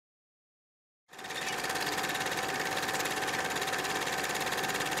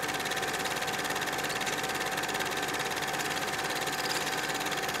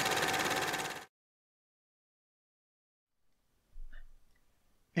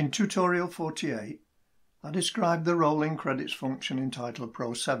In tutorial 48, I described the rolling credits function in Title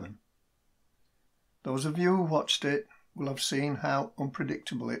Pro 7. Those of you who watched it will have seen how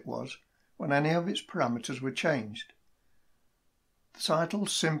unpredictable it was when any of its parameters were changed. The title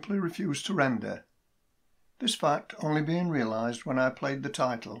simply refused to render, this fact only being realized when I played the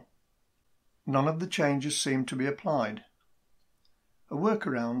title. None of the changes seemed to be applied. A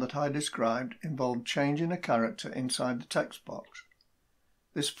workaround that I described involved changing a character inside the text box.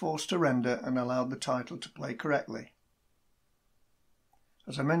 This forced a render and allowed the title to play correctly.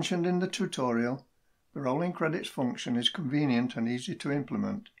 As I mentioned in the tutorial, the rolling credits function is convenient and easy to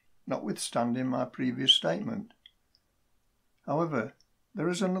implement, notwithstanding my previous statement. However, there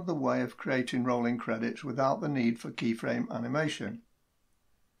is another way of creating rolling credits without the need for keyframe animation.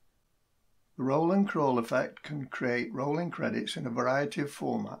 The roll and crawl effect can create rolling credits in a variety of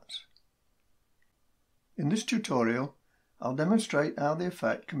formats. In this tutorial, I'll demonstrate how the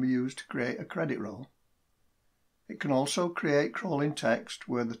effect can be used to create a credit roll. It can also create crawling text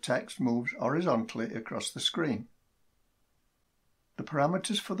where the text moves horizontally across the screen. The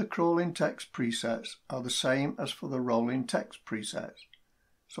parameters for the crawling text presets are the same as for the rolling text presets,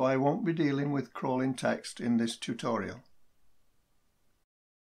 so I won't be dealing with crawling text in this tutorial.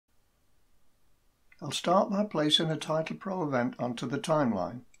 I'll start by placing a Title Pro event onto the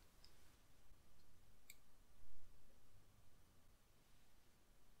timeline.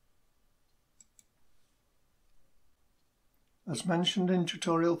 As mentioned in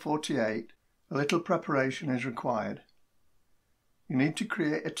tutorial 48, a little preparation is required. You need to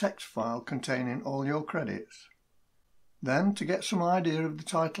create a text file containing all your credits. Then, to get some idea of the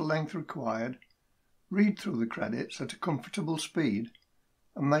title length required, read through the credits at a comfortable speed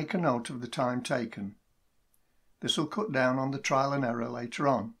and make a note of the time taken. This will cut down on the trial and error later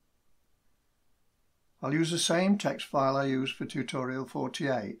on. I'll use the same text file I used for tutorial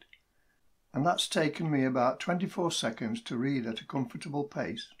 48, and that's taken me about 24 seconds to read at a comfortable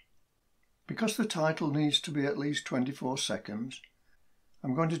pace. Because the title needs to be at least 24 seconds,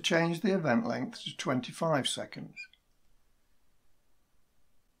 I'm going to change the event length to 25 seconds.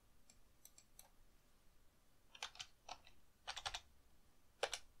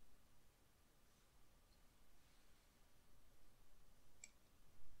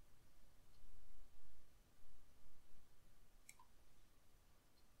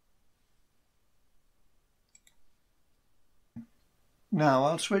 Now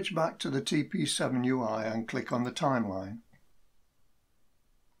I'll switch back to the TP7 UI and click on the timeline.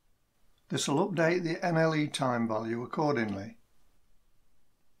 This will update the NLE time value accordingly.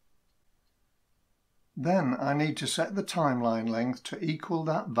 Then I need to set the timeline length to equal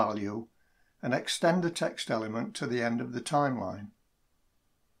that value and extend the text element to the end of the timeline.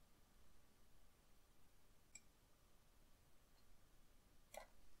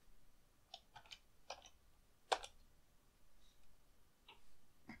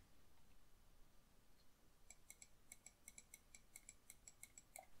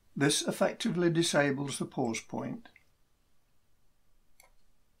 This effectively disables the pause point.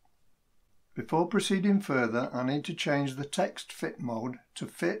 Before proceeding further, I need to change the text fit mode to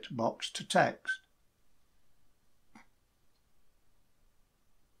fit box to text.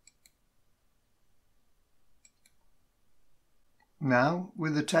 Now,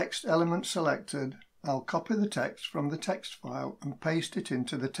 with the text element selected, I'll copy the text from the text file and paste it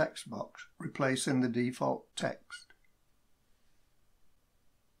into the text box, replacing the default text.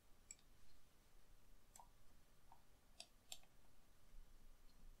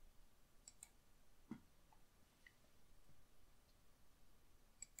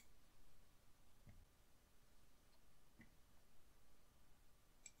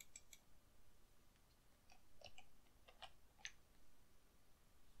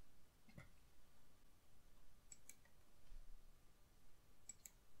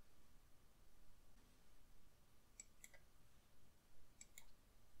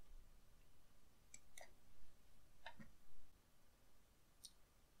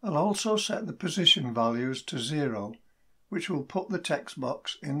 I'll also set the position values to 0, which will put the text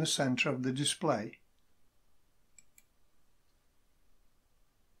box in the center of the display.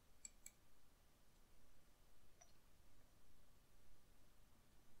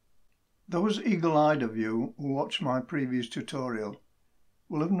 Those eagle-eyed of you who watched my previous tutorial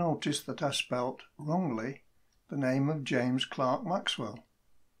will have noticed that I spelt wrongly the name of James Clerk Maxwell,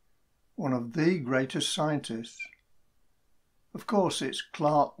 one of the greatest scientists. Of course, it's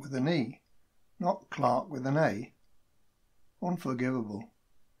Clark with an E, not Clark with an A. Unforgivable.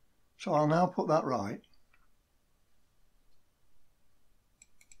 So I'll now put that right.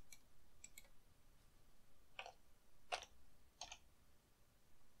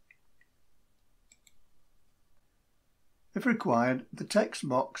 If required, the text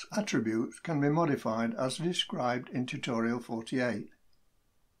box attributes can be modified as described in tutorial 48.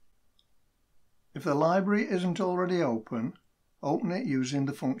 If the library isn't already open, open it using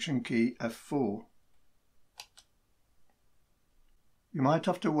the function key F4. You might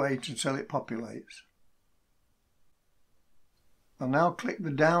have to wait until it populates. I'll now click the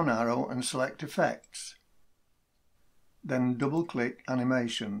down arrow and select Effects. Then double-click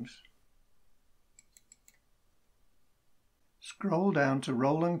Animations. Scroll down to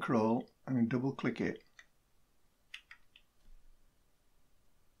Roll and Crawl and double-click it.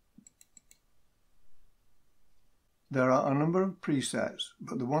 There are a number of presets,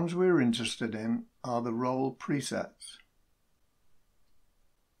 but the ones we're interested in are the roll presets.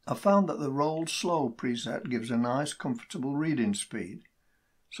 I found that the roll slow preset gives a nice comfortable reading speed,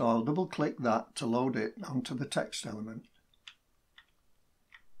 so I'll double-click that to load it onto the text element.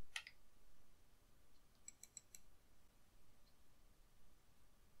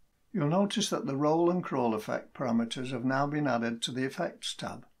 You'll notice that the roll and crawl effect parameters have now been added to the Effects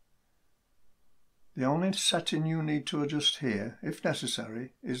tab. The only setting you need to adjust here, if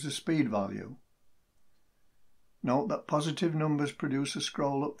necessary, is the speed value. Note that positive numbers produce a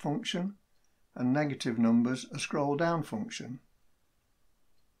scroll up function and negative numbers a scroll down function.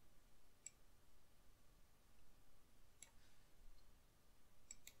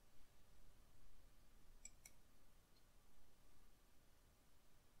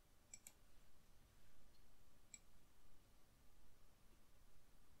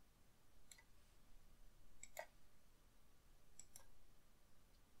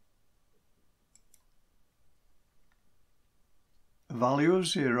 A value of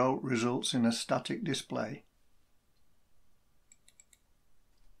 0 results in a static display.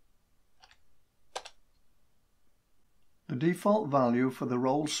 The default value for the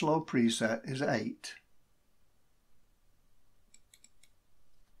roll slow preset is 8.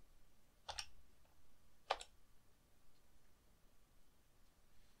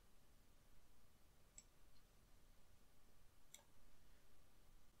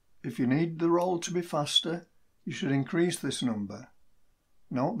 If you need the roll to be faster, you should increase this number.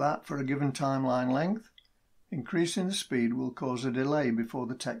 Note that for a given timeline length, increasing the speed will cause a delay before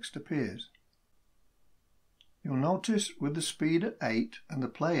the text appears. You'll notice with the speed at 8 and the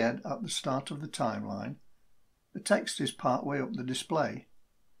playhead at the start of the timeline, the text is part way up the display.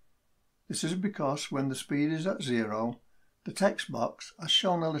 This is because when the speed is at 0, the text box, as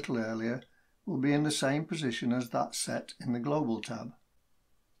shown a little earlier, will be in the same position as that set in the Global tab.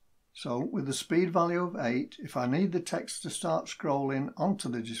 So with the speed value of 8, if I need the text to start scrolling onto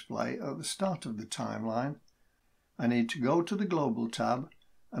the display at the start of the timeline, I need to go to the Global tab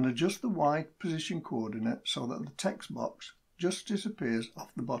and adjust the Y position coordinate so that the text box just disappears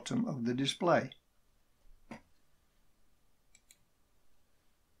off the bottom of the display.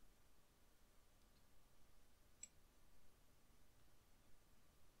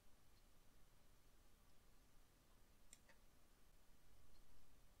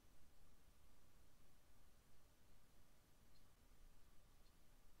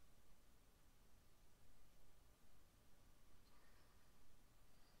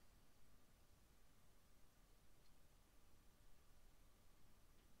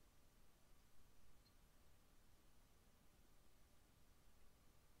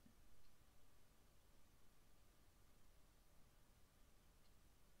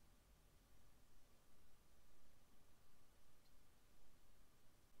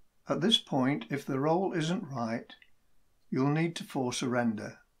 At this point, if the roll isn't right, you'll need to force a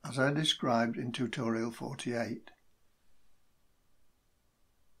render, as I described in tutorial 48.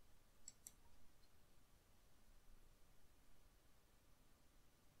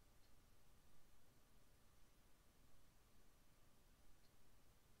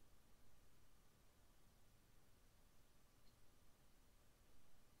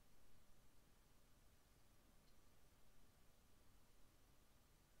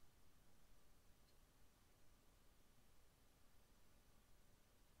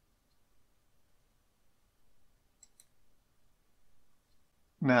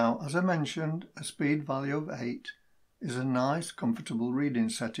 Now, as I mentioned, a speed value of 8 is a nice, comfortable reading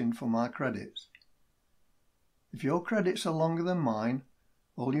setting for my credits. If your credits are longer than mine,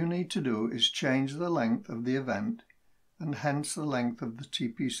 all you need to do is change the length of the event and hence the length of the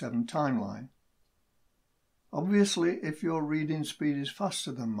TP7 timeline. Obviously, if your reading speed is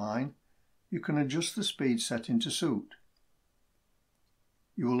faster than mine, you can adjust the speed setting to suit.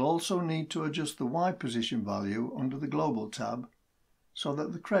 You will also need to adjust the Y position value under the Global tab so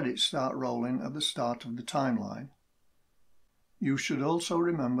that the credits start rolling at the start of the timeline. You should also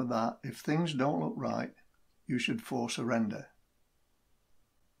remember that if things don't look right, you should force a render.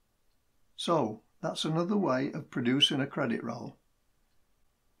 So that's another way of producing a credit roll.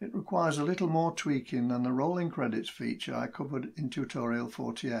 It requires a little more tweaking than the rolling credits feature I covered in tutorial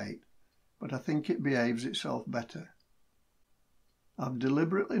 48, but I think it behaves itself better. I've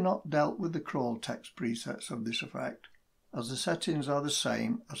deliberately not dealt with the crawl text presets of this effect, as the settings are the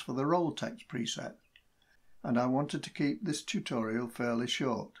same as for the roll text preset, and I wanted to keep this tutorial fairly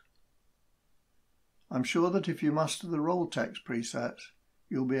short. I'm sure that if you master the roll text presets,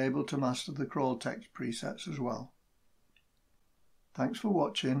 you'll be able to master the crawl text presets as well. Thanks for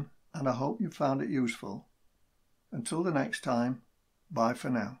watching, and I hope you found it useful. Until the next time, bye for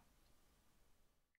now.